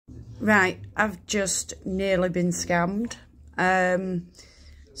Right, I've just nearly been scammed.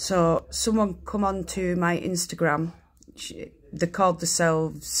 So someone come on to my Instagram. They called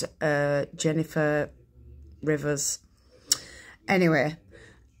themselves Jennifer Rivers. Anyway,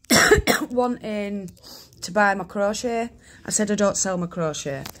 wanting to buy my crochet. I said I don't sell my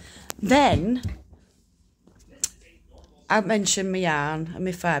crochet. Then I mentioned my yarn and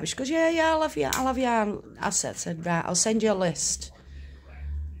my fibre. She goes, yeah, I'll have yarn. I said, right, I'll send you a list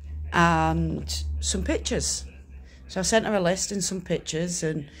and some pictures. So I sent her a list and some pictures,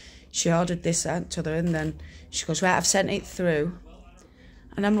 and she ordered this and to her, and then she goes, right, I've sent it through.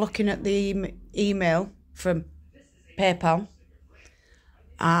 And I'm looking at the email from PayPal,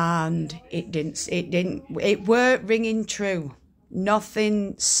 and it weren't ringing true.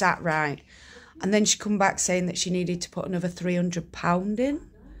 Nothing sat right. And then she come back saying that she needed to put another £300 in.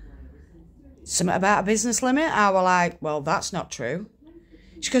 Something about a business limit. I was like, well, that's not true.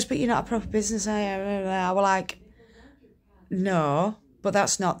 She goes, but you're not a proper business. I was like, no, but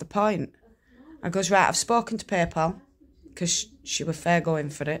that's not the point. I goes, right, I've spoken to PayPal, because she was fair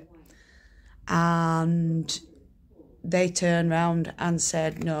going for it. And they turned round and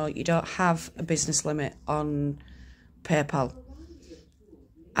said, no, you don't have a business limit on PayPal.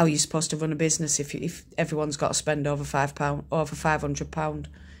 How are you supposed to run a business if everyone's got to spend over £500?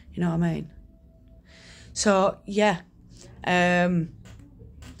 You know what I mean? So, yeah.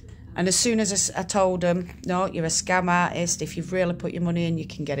 And as soon as I told them, no, you're a scam artist. If you've really put your money in, you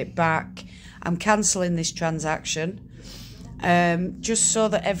can get it back. I'm cancelling this transaction. Just so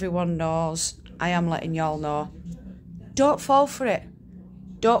that everyone knows, I am letting y'all know. Don't fall for it.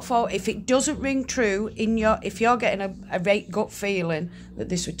 Don't fall. If it doesn't ring true, if you're getting a right gut feeling that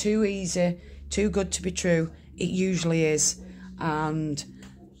this was too easy, too good to be true, it usually is. And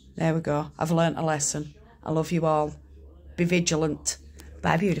there we go. I've learnt a lesson. I love you all. Be vigilant.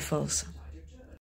 Bye, beautifuls.